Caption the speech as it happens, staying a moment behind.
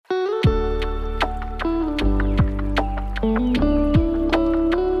Hello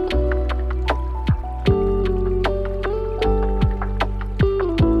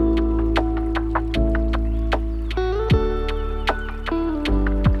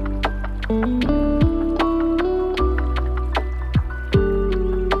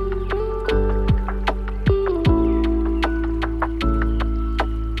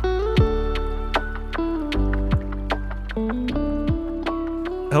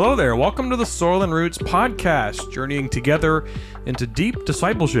there, welcome to the Soil and Roots podcast, journeying together into deep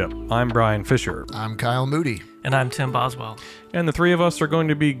discipleship. I'm Brian Fisher. I'm Kyle Moody. And I'm Tim Boswell. And the three of us are going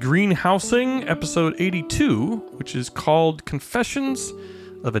to be greenhousing episode 82, which is called Confessions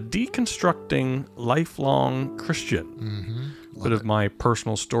of a Deconstructing Lifelong Christian. Bit of my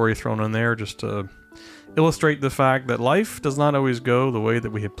personal story thrown in there just to illustrate the fact that life does not always go the way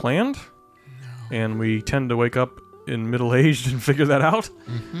that we had planned. No. And we tend to wake up in middle-aged and figure that out.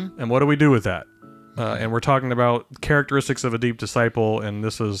 And what do we do with that? And we're talking about characteristics of a deep disciple, and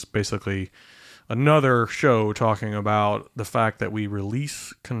this is basically another show talking about the fact that we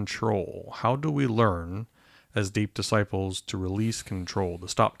release control. How do we learn as deep disciples to release control, to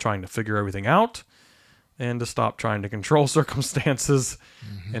stop trying to figure everything out and to stop trying to control circumstances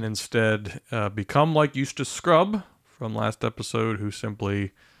and instead become like Eustace Scrubb from last episode, who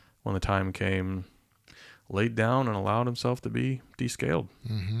simply, when the time came, laid down and allowed himself to be descaled.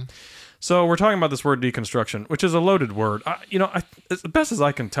 So we're talking about this word deconstruction, which is a loaded word. As best as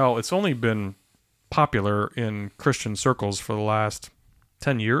I can tell, it's only been popular in Christian circles for the last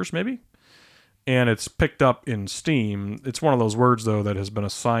 10 years, maybe. And it's picked up in steam. It's one of those words, though, that has been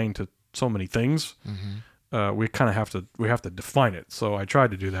assigned to so many things. We kind of have to define it. So I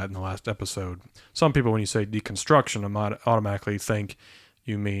tried to do that in the last episode. Some people, when you say deconstruction, automatically think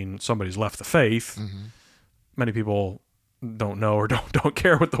you mean somebody's left the faith. Many people don't know or don't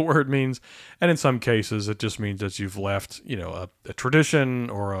care what the word means, and in some cases it just means that you've left, a tradition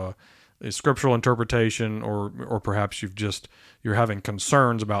or a scriptural interpretation, or perhaps you're having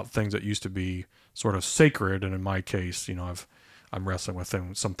concerns about things that used to be sort of sacred. And in my case, I'm wrestling with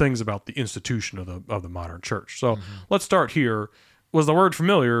some things about the institution of the modern church. So let's start here. Was the word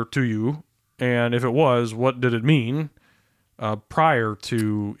familiar to you? And if it was, what did it mean prior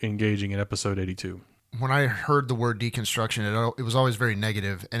to engaging in episode 82? When I heard the word deconstruction, it was always very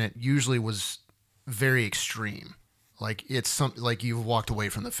negative, and it usually was very extreme. Like like you've walked away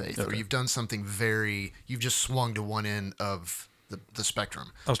from the faith, or you've done something you've just swung to one end of the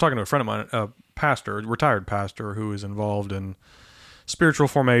spectrum. I was talking to a friend of mine, a retired pastor, who is involved in spiritual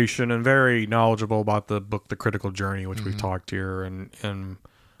formation and very knowledgeable about the book, The Critical Journey, which we've talked here. And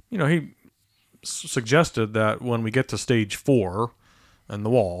he suggested that when we get to stage 4 and the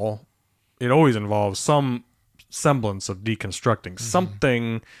wall, it always involves some semblance of deconstructing.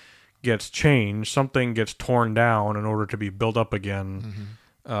 Something gets changed, something gets torn down in order to be built up again,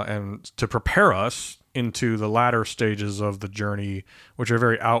 and to prepare us into the latter stages of the journey, which are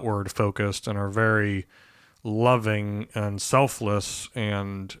very outward focused and are very loving and selfless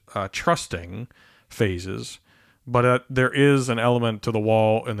and trusting phases. But there is an element to the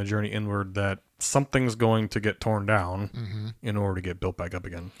wall and the journey inward that something's going to get torn down in order to get built back up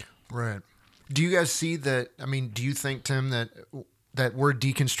again. Right. Do you guys see that? I mean, do you think, Tim, that word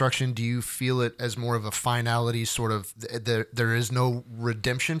deconstruction, do you feel it as more of a finality, sort of, there is no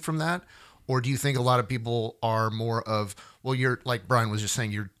redemption from that? Or do you think a lot of people are more of, well, you're, like Brian was just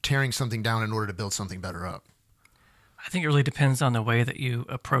saying, you're tearing something down in order to build something better up? I think it really depends on the way that you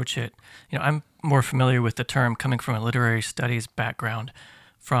approach it. I'm more familiar with the term coming from a literary studies background,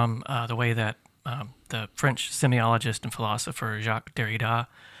 from the way that the French semiologist and philosopher Jacques Derrida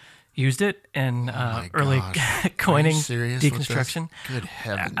used it in early coining deconstruction. Good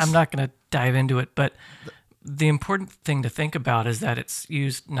heavens. I'm not going to dive into it, but the important thing to think about is that it's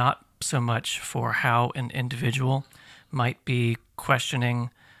used not so much for how an individual might be questioning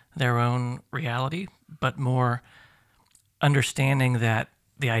their own reality, but more understanding that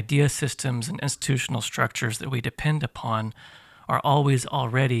the idea systems and institutional structures that we depend upon are always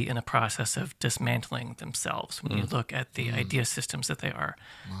already in a process of dismantling themselves when you look at the idea systems that they are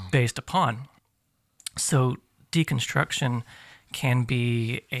based upon. So deconstruction can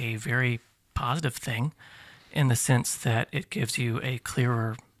be a very positive thing in the sense that it gives you a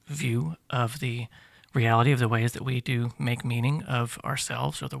clearer view of the reality of the ways that we do make meaning of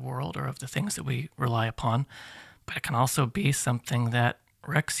ourselves or the world or of the things that we rely upon. But it can also be something that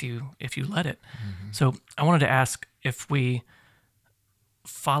wrecks you if you let it. So I wanted to ask if we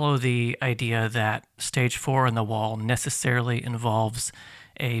follow the idea that stage 4 in the wall necessarily involves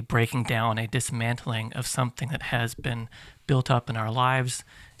a breaking down, a dismantling of something that has been built up in our lives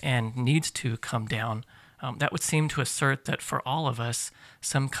and needs to come down. that would seem to assert that for all of us,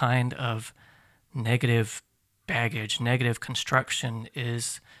 some kind of negative baggage, negative construction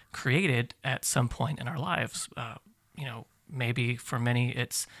is created at some point in our lives. Maybe for many,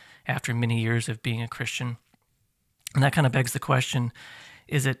 it's after many years of being a Christian. And that kind of begs the question,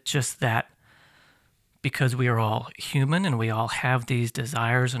 is it just that because we are all human and we all have these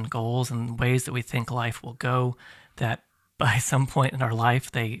desires and goals and ways that we think life will go, that by some point in our life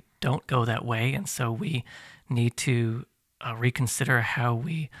they don't go that way, and so we need to reconsider how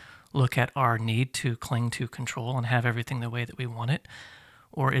we look at our need to cling to control and have everything the way that we want it?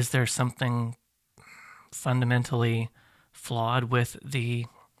 Or is there something fundamentally flawed with the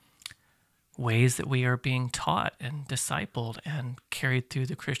ways that we are being taught and discipled and carried through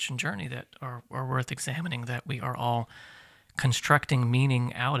the Christian journey that are worth examining, that we are all constructing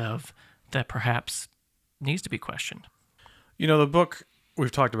meaning out of, that perhaps needs to be questioned? The book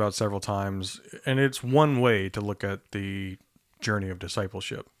we've talked about several times, and it's one way to look at the journey of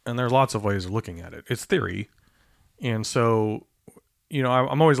discipleship. And there are lots of ways of looking at it. It's theory. And so,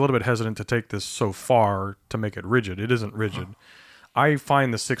 I'm always a little bit hesitant to take this so far to make it rigid. It isn't rigid. I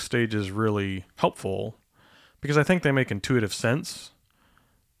find the 6 stages really helpful because I think they make intuitive sense.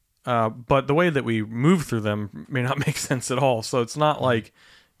 But the way that we move through them may not make sense at all. So it's not like,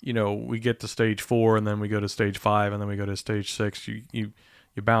 we get to stage 4 and then we go to stage 5 and then we go to stage 6. You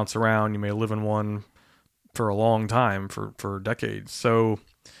bounce around. You may live in one for a long time, for decades. So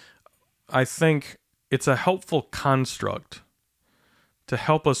I think it's a helpful construct to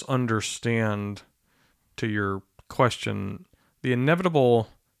help us understand, to your question, the inevitable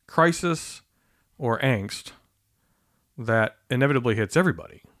crisis or angst that inevitably hits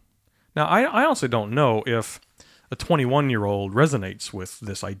everybody. Now, I honestly don't know if a 21-year-old resonates with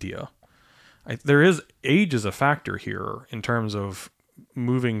this idea. There is age as a factor here in terms of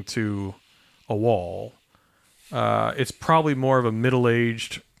moving to a wall. It's probably more of a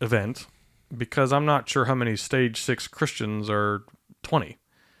middle-aged event because I'm not sure how many stage 6 Christians are 20.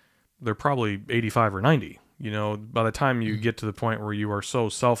 They're probably 85 or 90. By the time you get to the point where you are so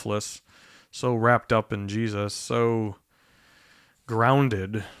selfless, so wrapped up in Jesus, so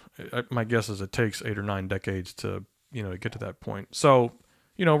grounded, my guess is it takes 8 or 9 decades to, get to that point. So,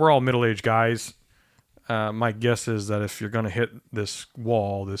 we're all middle-aged guys. My guess is that if you're going to hit this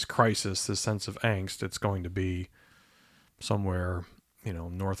wall, this crisis, this sense of angst, it's going to be somewhere,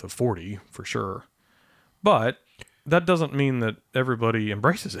 north of 40 for sure. But that doesn't mean that everybody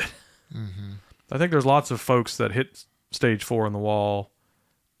embraces it. Mm-hmm. I think there's lots of folks that hit stage 4 on the wall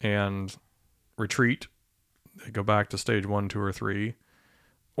and retreat. They go back to stage 1, 2, or 3.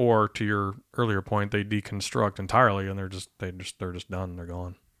 Or to your earlier point, they deconstruct entirely and they're just done. They're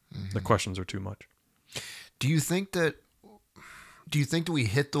gone. Mm-hmm. The questions are too much. Do you think that we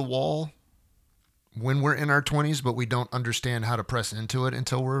hit the wall when we're in our 20s, but we don't understand how to press into it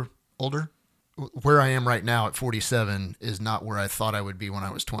until we're older? Where I am right now at 47 is not where I thought I would be when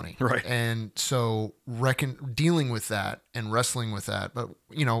I was 20. Right. And so dealing with that and wrestling with that. But,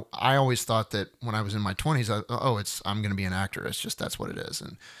 I always thought that when I was in my 20s, I'm going to be an actor. It's just, that's what it is.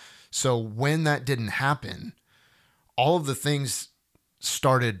 And so when that didn't happen, all of the things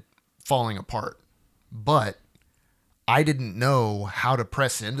started falling apart. But I didn't know how to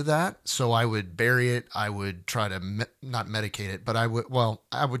press into that, so I would bury it. I would try to not medicate it, but I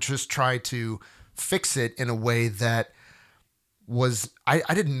would just try to fix it in a way that was, I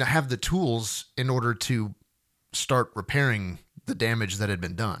didn't have the tools in order to start repairing the damage that had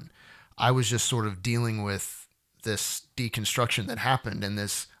been done. I was just sort of dealing with this deconstruction that happened, and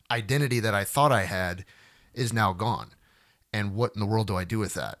this identity that I thought I had is now gone. And what in the world do I do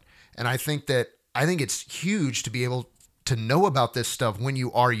with that? And I think it's huge to be able to know about this stuff when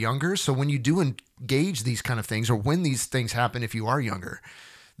you are younger. So when you do engage these kind of things, or when these things happen, if you are younger,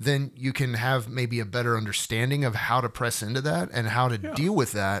 then you can have maybe a better understanding of how to press into that and how to deal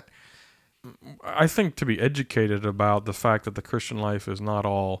with that. I think to be educated about the fact that the Christian life is not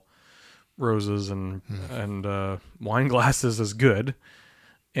all roses and wine glasses is good.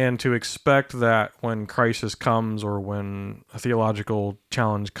 And to expect that when crisis comes, or when a theological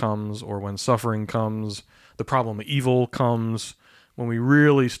challenge comes, or when suffering comes, the problem of evil comes, when we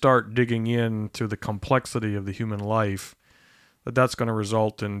really start digging into the complexity of the human life, that's going to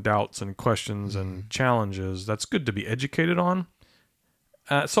result in doubts and questions and challenges. That's good to be educated on.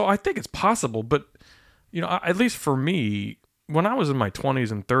 So I think it's possible, but at least for me, when I was in my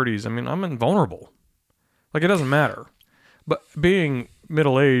 20s and 30s, I'm invulnerable. Like, it doesn't matter. But being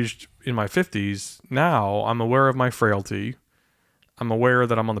middle-aged in my 50s, now I'm aware of my frailty. I'm aware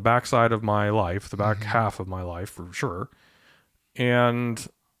that I'm on the backside of my life, the back half of my life for sure. And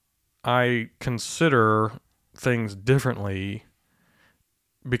I consider things differently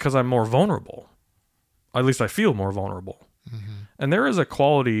because I'm more vulnerable. At least I feel more vulnerable. And there is a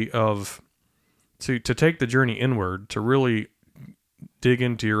quality of to take the journey inward, to really dig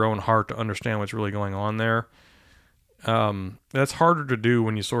into your own heart to understand what's really going on there. That's harder to do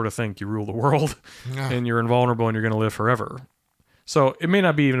when you sort of think you rule the world and you're invulnerable and you're going to live forever. So it may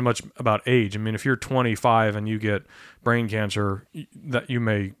not be even much about age. I mean, if you're 25 and you get brain cancer, that you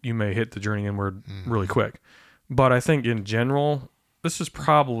may hit the journey inward really quick. But I think in general, this is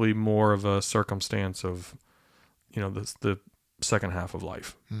probably more of a circumstance of, the second half of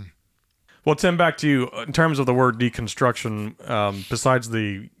life. Well, Tim, back to you. In terms of the word deconstruction, besides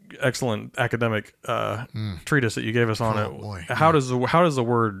the excellent academic treatise that you gave us on it, boy. How does the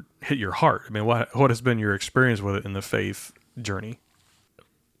word hit your heart? I mean, what has been your experience with it in the faith journey?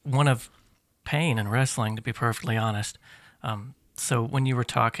 One of pain and wrestling, to be perfectly honest. So when you were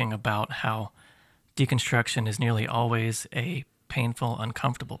talking about how deconstruction is nearly always a painful,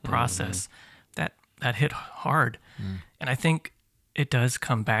 uncomfortable process, that hit hard. And I think it does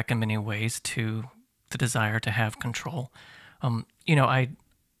come back in many ways to the desire to have control.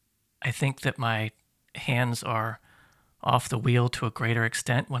 I think that my hands are off the wheel to a greater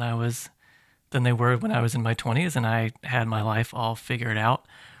extent than they were when I was in my 20s and I had my life all figured out.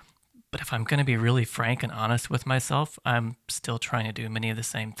 But if I'm going to be really frank and honest with myself, I'm still trying to do many of the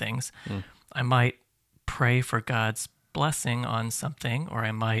same things. I might pray for God's blessing on something, or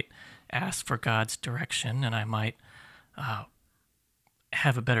I might ask for God's direction, and I might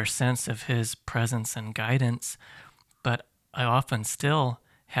have a better sense of His presence and guidance. But I often still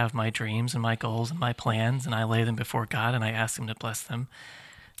have my dreams and my goals and my plans, and I lay them before God and I ask Him to bless them.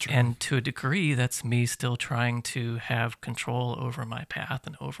 True. And to a degree, that's me still trying to have control over my path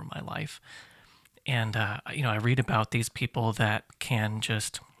and over my life. And, I read about these people that can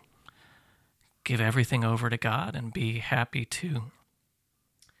just give everything over to God and be happy to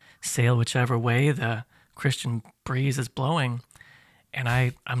sail whichever way the Christian breeze is blowing. And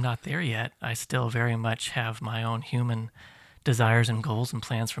I'm not there yet. I still very much have my own human desires and goals and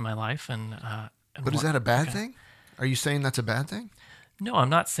plans for my life. But is that a bad thing? Are you saying that's a bad thing? No, I'm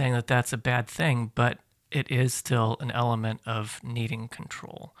not saying that that's a bad thing, but it is still an element of needing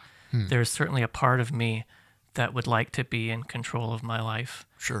control. There's certainly a part of me that would like to be in control of my life.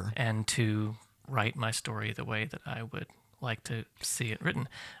 Sure. And to write my story the way that I would like to see it written.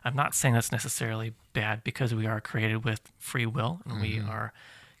 I'm not saying that's necessarily bad, because we are created with free will and we are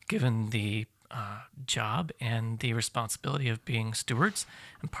given the job and the responsibility of being stewards.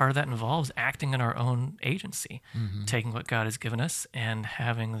 And part of that involves acting in our own agency, taking what God has given us and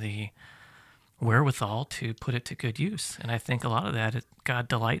having the wherewithal to put it to good use. And I think a lot of that, God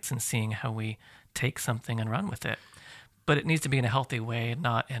delights in seeing how we take something and run with it. But it needs to be in a healthy way,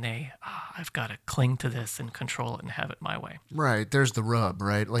 not in I've got to cling to this and control it and have it my way. Right. There's the rub,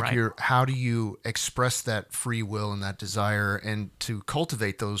 right? Like Right. how do you express that free will and that desire and to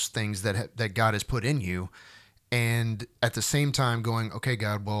cultivate those things that God has put in you, and at the same time going, okay,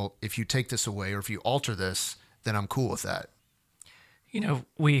 God, well, if you take this away or if you alter this, then I'm cool with that.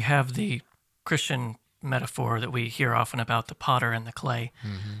 We have the Christian metaphor that we hear often about the potter and the clay.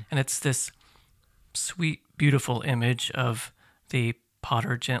 And it's this sweet, beautiful image of the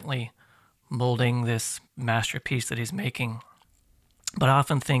potter gently molding this masterpiece that he's making. But I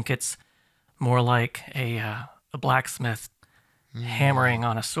often think it's more like a blacksmith hammering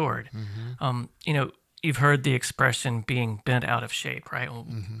on a sword. You've heard the expression being bent out of shape, right? Well,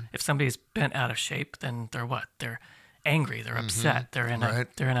 if somebody's bent out of shape, then they're what? They're angry, they're upset, they're in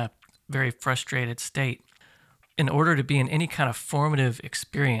a very frustrated state. In order to be in any kind of formative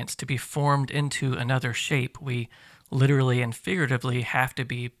experience, to be formed into another shape, we literally and figuratively have to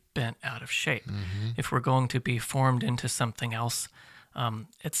be bent out of shape. If we're going to be formed into something else,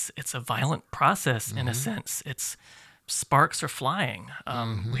 it's a violent process in a sense. It's sparks are flying.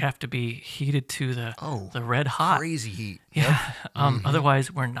 We have to be heated to the red hot. Crazy heat. Yeah.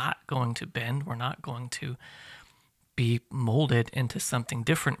 Otherwise, we're not going to bend. We're not going to be molded into something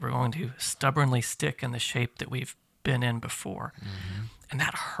different. We're going to stubbornly stick in the shape that we've been in before. And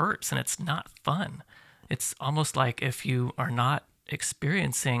that hurts, and it's not fun. It's almost like if you are not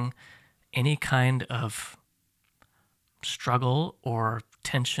experiencing any kind of struggle or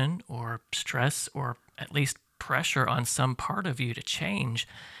tension or stress or at least pressure on some part of you to change,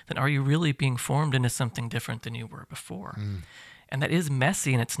 then are you really being formed into something different than you were before? And that is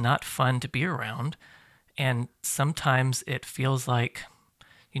messy, and it's not fun to be around. And sometimes it feels like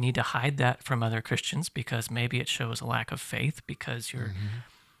you need to hide that from other Christians, because maybe it shows a lack of faith, because you're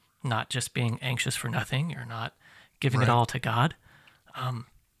not just being anxious for nothing. You're not giving it all to God.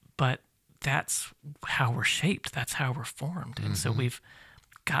 but that's how we're shaped. That's how we're formed. And so we've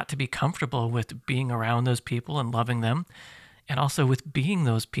got to be comfortable with being around those people and loving them, and also with being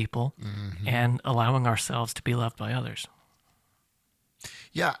those people and allowing ourselves to be loved by others.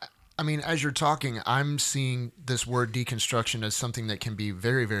 Yeah. I mean, as you're talking, I'm seeing this word deconstruction as something that can be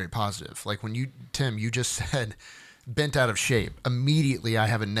very, very positive. Like when Tim, you just said bent out of shape. Immediately, I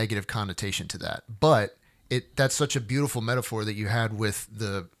have a negative connotation to that. But that's such a beautiful metaphor that you had with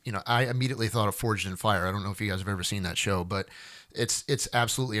I immediately thought of Forged in Fire. I don't know if you guys have ever seen that show, but it's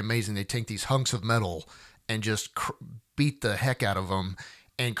absolutely amazing. They take these hunks of metal and just beat the heck out of them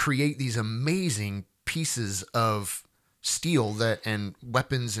and create these amazing pieces of steel and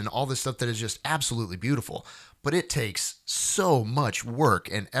weapons and all this stuff that is just absolutely beautiful. But it takes so much work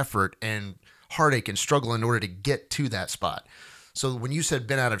and effort and heartache and struggle in order to get to that spot. So when you said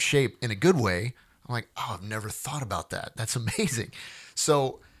bent out of shape in a good way, I'm like, oh, I've never thought about that. That's amazing.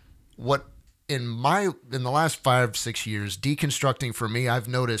 So what in the last 5-6 years, deconstructing for me, I've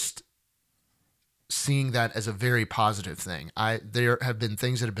noticed seeing that as a very positive thing. There have been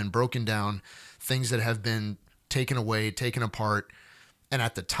things that have been broken down, things that have been taken away, taken apart. And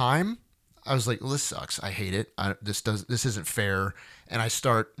at the time, I was like, well, this sucks. I hate it. This isn't fair. And I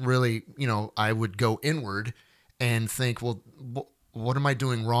start really, I would go inward and think, well, what am I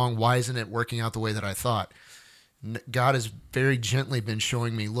doing wrong? Why isn't it working out the way that I thought? God has very gently been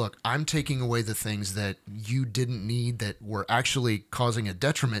showing me, look, I'm taking away the things that you didn't need that were actually causing a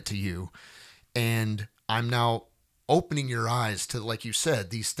detriment to you. And I'm now opening your eyes to, like you said,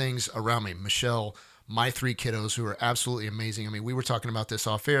 these things around me. Michelle, my 3 kiddos who are absolutely amazing. I mean, we were talking about this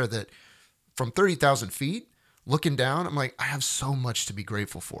off air that from 30,000 feet, looking down, I'm like, I have so much to be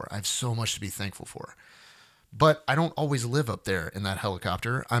grateful for. I have so much to be thankful for. But I don't always live up there in that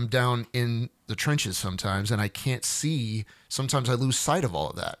helicopter. I'm down in the trenches sometimes, and I can't see. Sometimes I lose sight of all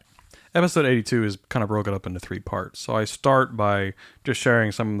of that. Episode 82 is kind of broken up into 3 parts. So I start by just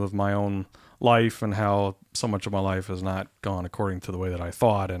sharing some of my own life and how so much of my life has not gone according to the way that I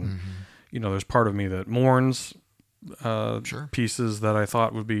thought. And there's part of me that mourns pieces that I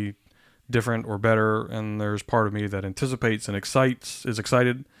thought would be different or better, and there's part of me that anticipates and is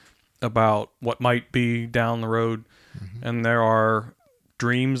excited about what might be down the road. And there are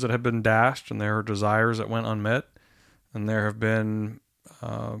dreams that have been dashed, and there are desires that went unmet, and there have been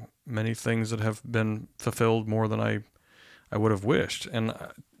many things that have been fulfilled more than I would have wished. And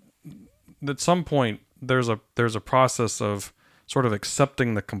at some point, there's a process of sort of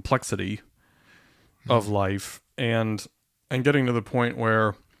accepting the complexity of life and getting to the point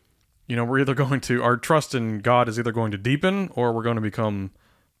where, we're either our trust in God is either going to deepen or we're going to become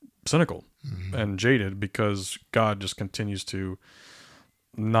cynical and jaded because God just continues to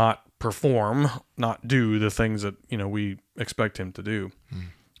not perform, not do the things that, we expect him to do.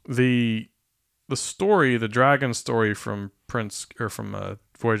 The story, the dragon story from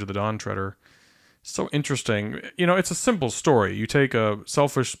Voyage of the Dawn Treader, so interesting. It's a simple story. You take a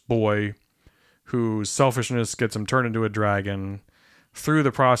selfish boy whose selfishness gets him turned into a dragon. Through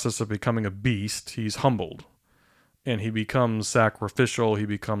the process of becoming a beast, he's humbled. And he becomes sacrificial, he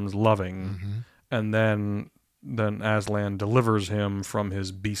becomes loving. And then Aslan delivers him from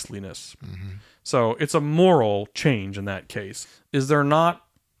his beastliness. So it's a moral change in that case. Is there not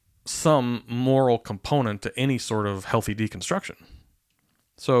some moral component to any sort of healthy deconstruction?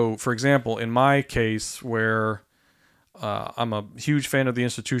 So, for example, in my case where I'm a huge fan of the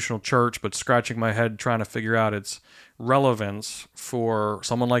institutional church, but scratching my head trying to figure out its relevance for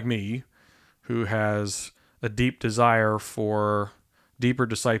someone like me who has a deep desire for deeper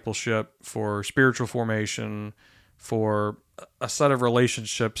discipleship, for spiritual formation, for a set of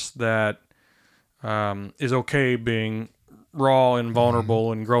relationships that is okay being raw and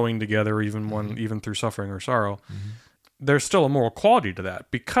vulnerable and growing together even through suffering or sorrow. There's still a moral quality to that,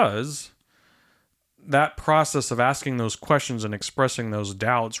 because that process of asking those questions and expressing those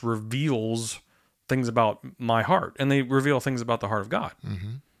doubts reveals things about my heart, and they reveal things about the heart of God.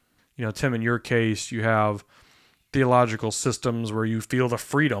 Tim, in your case, you have theological systems where you feel the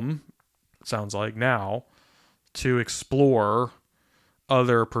freedom, it sounds like now, to explore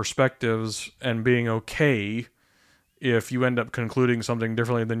other perspectives and being okay if you end up concluding something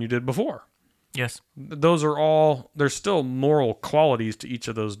differently than you did before. Yes. Those are all, there's still moral qualities to each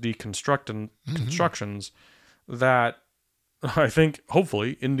of those constructions that I think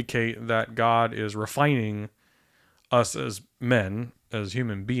hopefully indicate that God is refining us as men, as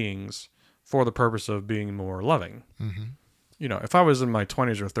human beings, for the purpose of being more loving. If I was in my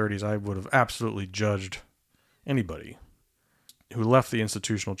 20s or 30s, I would have absolutely judged anybody who left the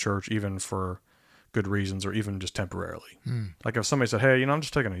institutional church even for good reasons or even just temporarily. Like if somebody said, hey, I'm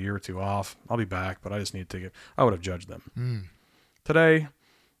just taking a year or two off. I'll be back, but I just need to take it. I would have judged them. Today,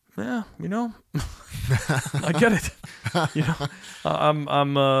 yeah, I get it. I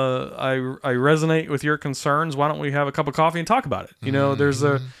resonate with your concerns. Why don't we have a cup of coffee and talk about it?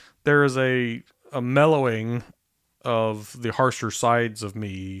 There is a mellowing of the harsher sides of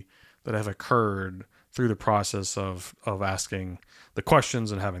me that have occurred through the process of asking the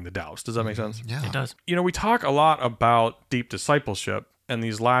questions and having the doubts. Does that make sense? Yeah, It does. We talk a lot about deep discipleship and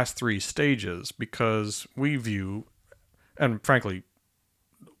these last three stages because we view, and frankly,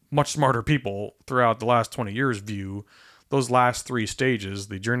 much smarter people throughout the last 20 years view those last three stages,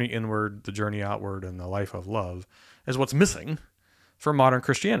 the journey inward, the journey outward, and the life of love, as what's missing for modern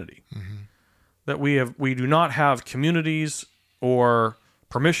Christianity. That we do not have communities or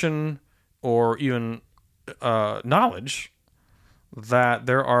permission or even knowledge that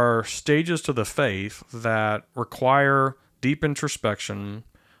there are stages to the faith that require deep introspection,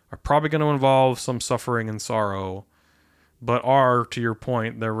 are probably going to involve some suffering and sorrow, but are, to your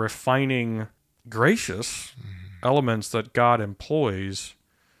point, they're refining, gracious elements that God employs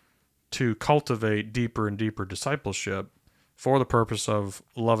to cultivate deeper and deeper discipleship for the purpose of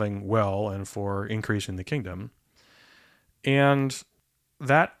loving well and for increasing the kingdom. And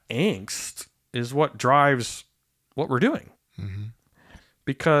that angst is what drives what we're doing.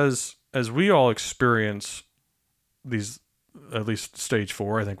 Because as we all experience these, at least stage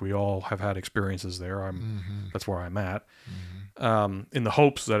 4, I think we all have had experiences there. That's where I'm at. In the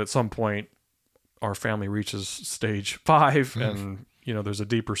hopes that at some point our family reaches stage 5 and, there's a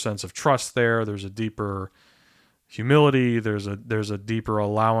deeper sense of trust there. There's a deeper humility. There's a deeper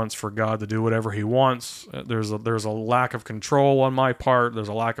allowance for God to do whatever he wants. There's a lack of control on my part. There's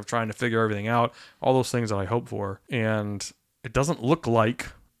a lack of trying to figure everything out. All those things that I hope for. And it doesn't look like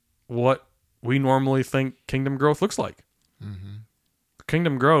what we normally think kingdom growth looks like.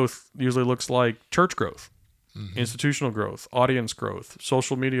 Kingdom growth usually looks like church growth, institutional growth, audience growth,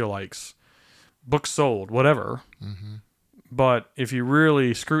 social media likes, books sold, whatever. But if you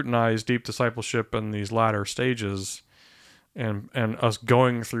really scrutinize deep discipleship in these latter stages and us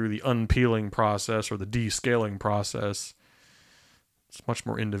going through the unpeeling process or the descaling process, it's much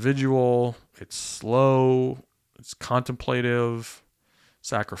more individual, it's slow, it's contemplative,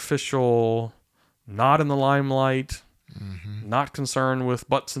 sacrificial, not in the limelight, not concerned with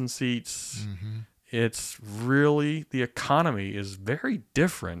butts and seats. It's really, the economy is very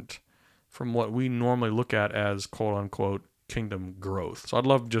different from what we normally look at as quote unquote kingdom growth. So I'd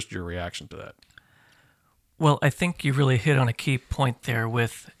love just your reaction to that. Well, I think you really hit on a key point there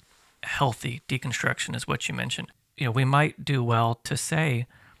with healthy deconstruction is what you mentioned. We might do well to say,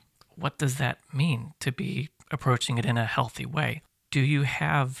 what does that mean to be approaching it in a healthy way? Do you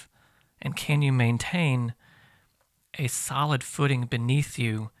have and can you maintain a solid footing beneath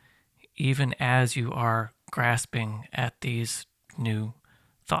you even as you are grasping at these new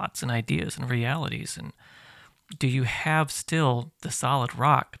thoughts and ideas and realities? And do you have still the solid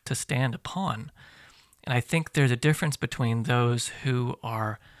rock to stand upon? And I think there's a difference between those who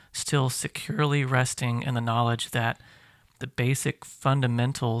are still securely resting in the knowledge that the basic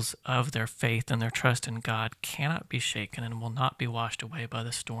fundamentals of their faith and their trust in God cannot be shaken and will not be washed away by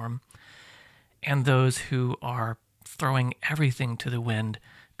the storm, and those who are throwing everything to the wind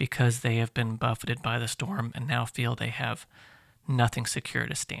because they have been buffeted by the storm and now feel they have nothing secure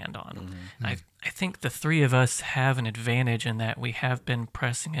to stand on. I think the three of us have an advantage in that we have been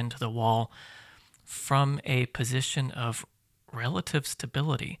pressing into the wall from a position of relative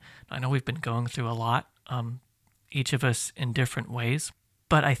stability. I know we've been going through a lot, each of us in different ways,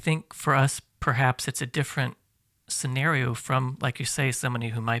 but I think for us, perhaps it's a different scenario from, like you say, somebody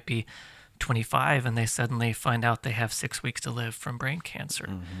who might be 25 and they suddenly find out they have 6 weeks to live from brain cancer.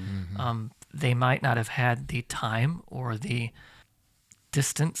 They might not have had the time or the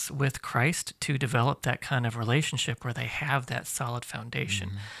distance with Christ to develop that kind of relationship where they have that solid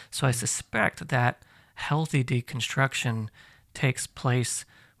foundation. So I suspect that healthy deconstruction takes place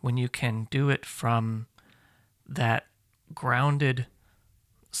when you can do it from that grounded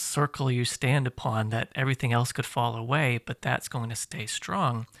circle you stand upon that everything else could fall away, but that's going to stay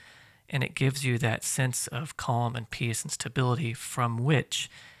strong. And it gives you that sense of calm and peace and stability from which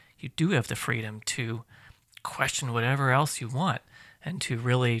you do have the freedom to question whatever else you want and to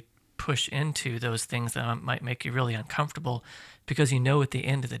really push into those things that might make you really uncomfortable, because you know at the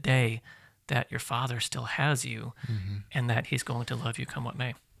end of the day that your Father still has you and that he's going to love you come what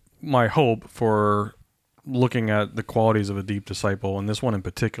may. My hope for looking at the qualities of a deep disciple, and this one in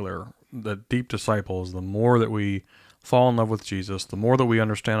particular, the deep disciple is the more that we fall in love with Jesus, the more that we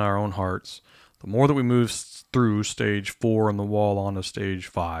understand our own hearts, the more that we move through stage 4 on the wall onto stage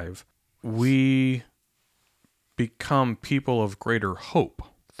 5, we become people of greater hope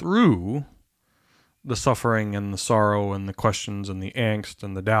through the suffering and the sorrow and the questions and the angst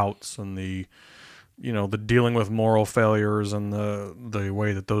and the doubts and the dealing with moral failures and the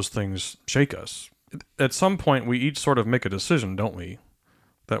way that those things shake us. At some point, we each sort of make a decision, don't we?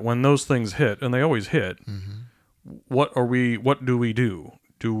 That when those things hit, and they always hit, what do we do?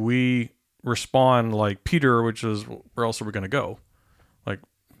 Do we respond like Peter, which is, where else are we going to go? Like,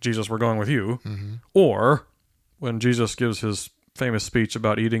 Jesus, we're going with you. Or when Jesus gives his famous speech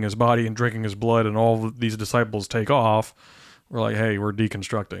about eating his body and drinking his blood and all of these disciples take off, we're like, hey, we're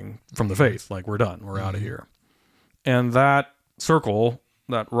deconstructing from the faith. Like, we're done. We're out of here. And that circle,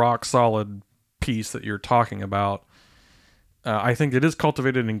 that rock solid piece that you're talking about, I think it is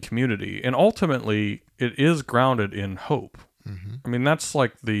cultivated in community. And ultimately, it is grounded in hope. I mean, that's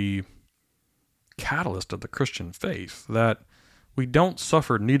like the catalyst of the Christian faith, that we don't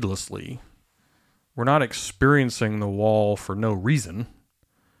suffer needlessly. We're not experiencing the wall for no reason.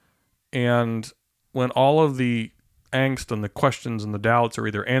 And when all of the angst and the questions and the doubts are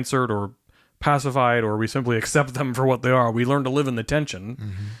either answered or pacified, or we simply accept them for what they are, we learn to live in the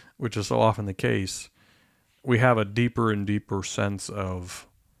tension, which is so often the case. We have a deeper and deeper sense of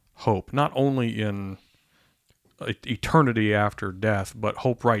hope, not only in eternity after death, but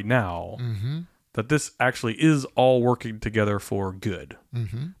hope right now, that this actually is all working together for good.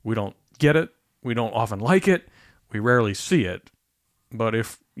 We don't get it. We don't often like it. We rarely see it. But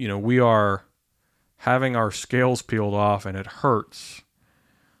if, we are having our scales peeled off and it hurts,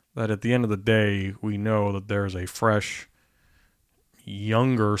 that at the end of the day, we know that there's a fresh,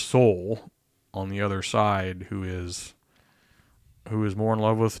 younger soul on the other side who is more in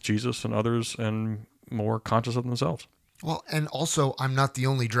love with Jesus and others and more conscious of themselves. Well, and also, I'm not the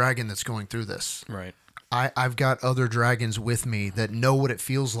only dragon that's going through this. Right. I've got other dragons with me that know what it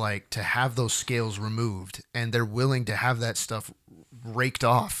feels like to have those scales removed, and they're willing to have that stuff raked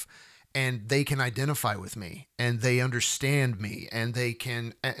off, and they can identify with me, and they understand me, and they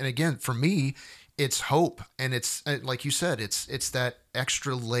can, and again, for me, it's hope, and it's, like you said, it's that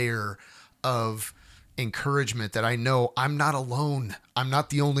extra layer of encouragement that I know I'm not alone. I'm not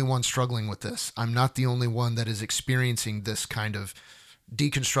the only one struggling with this. I'm not the only one that is experiencing this kind of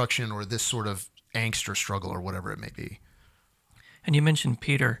deconstruction or this sort of angst or struggle or whatever it may be. And you mentioned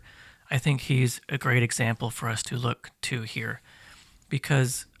Peter. I think he's a great example for us to look to here,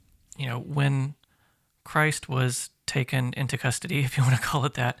 because, when Christ was taken into custody, if you want to call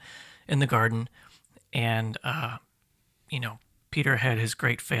it that, in the garden, and, Peter had his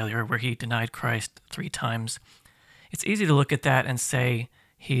great failure where he denied Christ 3 times. It's easy to look at that and say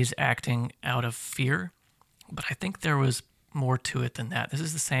he's acting out of fear, but I think there was more to it than that. This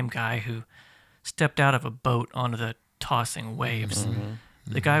is the same guy who stepped out of a boat onto the tossing waves.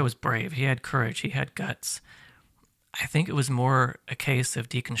 The guy was brave. He had courage. He had guts. I think it was more a case of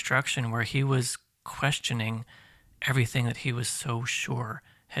deconstruction where he was questioning everything that he was so sure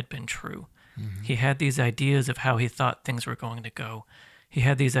had been true. He had these ideas of how he thought things were going to go. He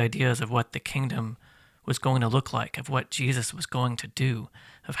had these ideas of what the kingdom was going to look like, of what Jesus was going to do,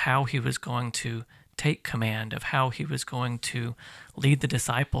 of how he was going to take command, of how he was going to lead the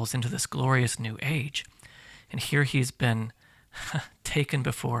disciples into this glorious new age. And here he's been taken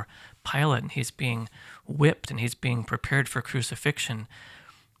before Pilate, and he's being whipped, and he's being prepared for crucifixion.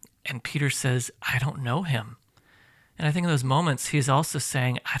 And Peter says, I don't know him. And I think in those moments, he's also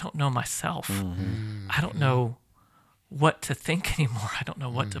saying, I don't know myself. I don't know what to think anymore. I don't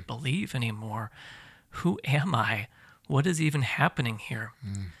know what to believe anymore. Who am I? What is even happening here?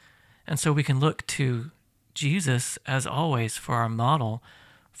 And so we can look to Jesus, as always, for our model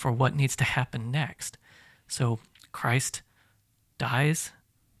for what needs to happen next. So Christ dies,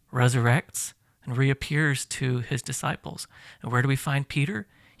 resurrects, and reappears to his disciples. And where do we find Peter?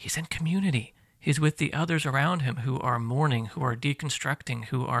 He's in community. He's with the others around him who are mourning, who are deconstructing,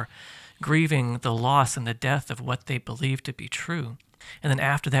 who are grieving the loss and the death of what they believe to be true. And then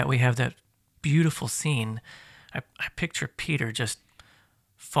after that, we have that beautiful scene. I picture Peter just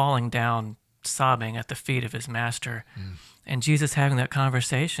falling down, sobbing at the feet of his master. And Jesus having that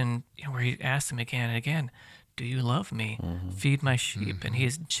conversation where he asks him again and again, do you love me? Feed my sheep. And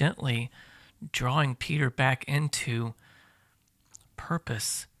he's gently drawing Peter back into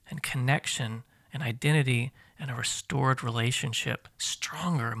purpose and connection and identity and a restored relationship,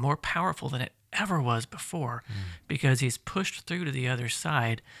 stronger, more powerful than it ever was before, because he's pushed through to the other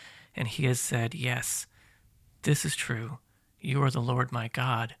side and he has said, yes, this is true. You are the Lord my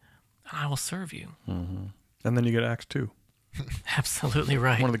God, and I will serve you. And then you get Acts 2. Absolutely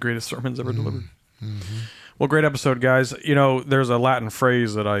right. One of the greatest sermons ever delivered. Well, great episode, guys. You know, there's a Latin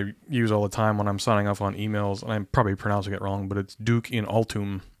phrase that I use all the time when I'm signing off on emails, and I'm probably pronouncing it wrong, but it's duc in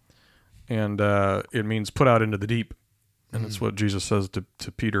altum, and it means put out into the deep, and it's what Jesus says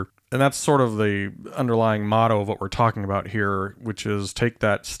to Peter. And that's sort of the underlying motto of what we're talking about here, which is take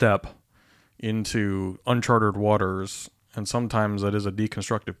that step into uncharted waters, and sometimes that is a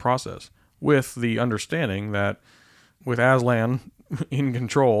deconstructive process, with the understanding that with Aslan in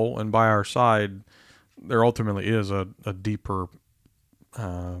control and by our side, there ultimately is a deeper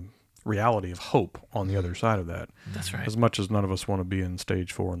reality of hope on the other side of that. That's right. As much as none of us want to be in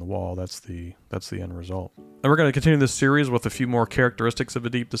stage 4 in the wall, that's the end result. And we're going to continue this series with a few more characteristics of a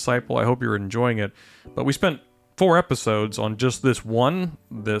deep disciple. I hope you're enjoying it. But we spent 4 episodes on just this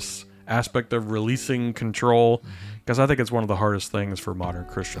aspect of releasing control, because I think it's one of the hardest things for modern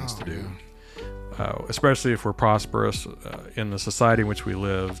Christians to do. Especially if we're prosperous in the society in which we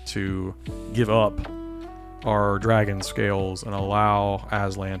live, to give up our dragon scales and allow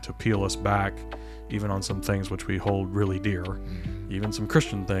Aslan to peel us back, even on some things which we hold really dear, even some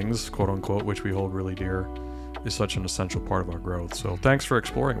Christian things, quote unquote, which we hold really dear, is such an essential part of our growth. So thanks for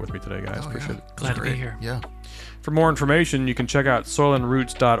exploring with me today, guys. Appreciate it. Glad to be here. Yeah. For more information, you can check out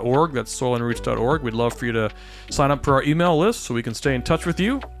soilandroots.org. That's soilandroots.org. We'd love for you to sign up for our email list so we can stay in touch with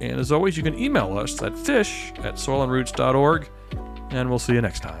you. And as always, you can email us at fish@soilandroots.org. And we'll see you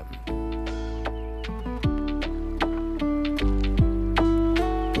next time.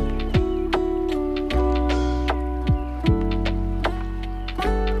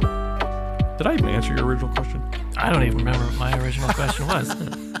 Did I even answer your original question? I don't even remember what my original question was. I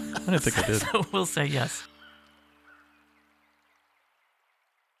didn't think I did. So we'll say yes.